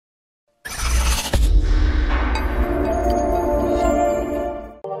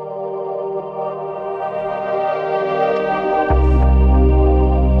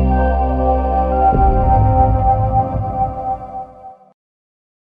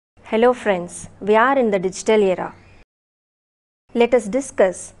Hello friends, we are in the digital era. Let us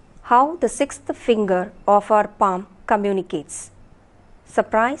discuss how the sixth finger of our palm communicates.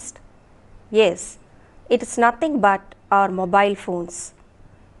 Surprised? Yes, it is nothing but our mobile phones.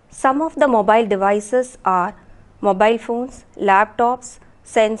 Some of the mobile devices are mobile phones, laptops,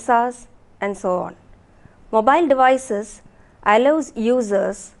 sensors, and so on. Mobile devices allows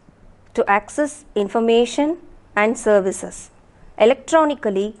users to access information and services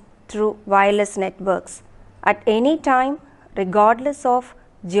electronically through wireless networks at any time regardless of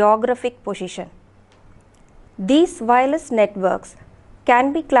geographic position. These wireless networks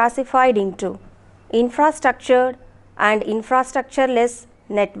can be classified into infrastructured and infrastructureless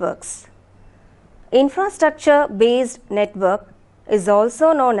networks. Infrastructure-based network is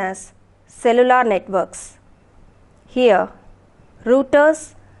also known as cellular networks. Here,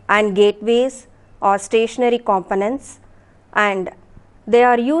 routers and gateways are stationary components and they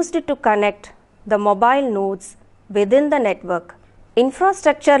are used to connect the mobile nodes within the network.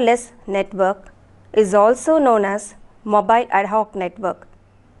 Infrastructureless network is also known as Mobile Ad-Hoc Network.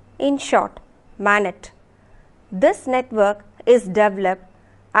 In short, MANET. This network is developed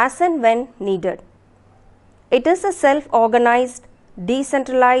as and when needed. It is a self-organized,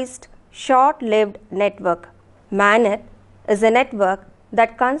 decentralized, short-lived network. MANET is a network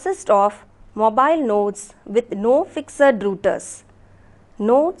that consists of mobile nodes with no fixed routers.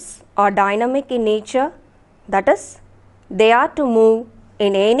 Nodes are dynamic in nature, that is, they are to move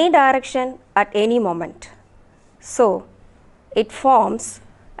in any direction at any moment. So, it forms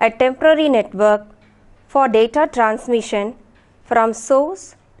a temporary network for data transmission from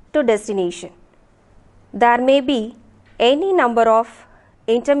source to destination. There may be any number of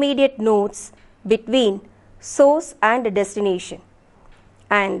intermediate nodes between source and destination,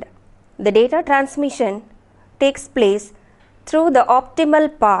 and the data transmission takes place through the optimal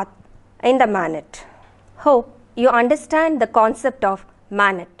path in the MANET. Hope you understand the concept of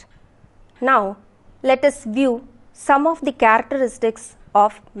MANET. Now, let us view some of the characteristics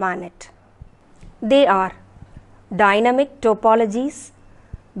of MANET. They are dynamic topologies,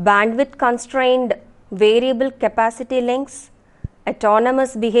 bandwidth constrained variable capacity links,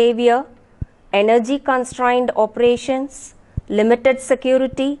 autonomous behavior, energy constrained operations, limited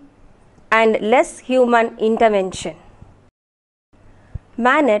security, and less human intervention.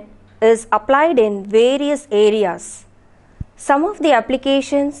 MANET is applied in various areas. Some of the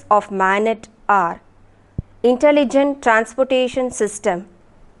applications of MANET are intelligent transportation system,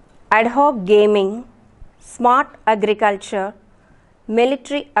 ad hoc gaming, smart agriculture,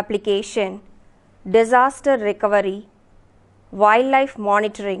 military application, disaster recovery, wildlife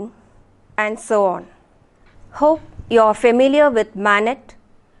monitoring, and so on. Hope you are familiar with MANET,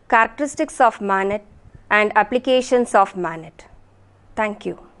 characteristics of MANET, and applications of MANET. Thank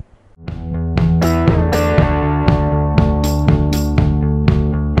you.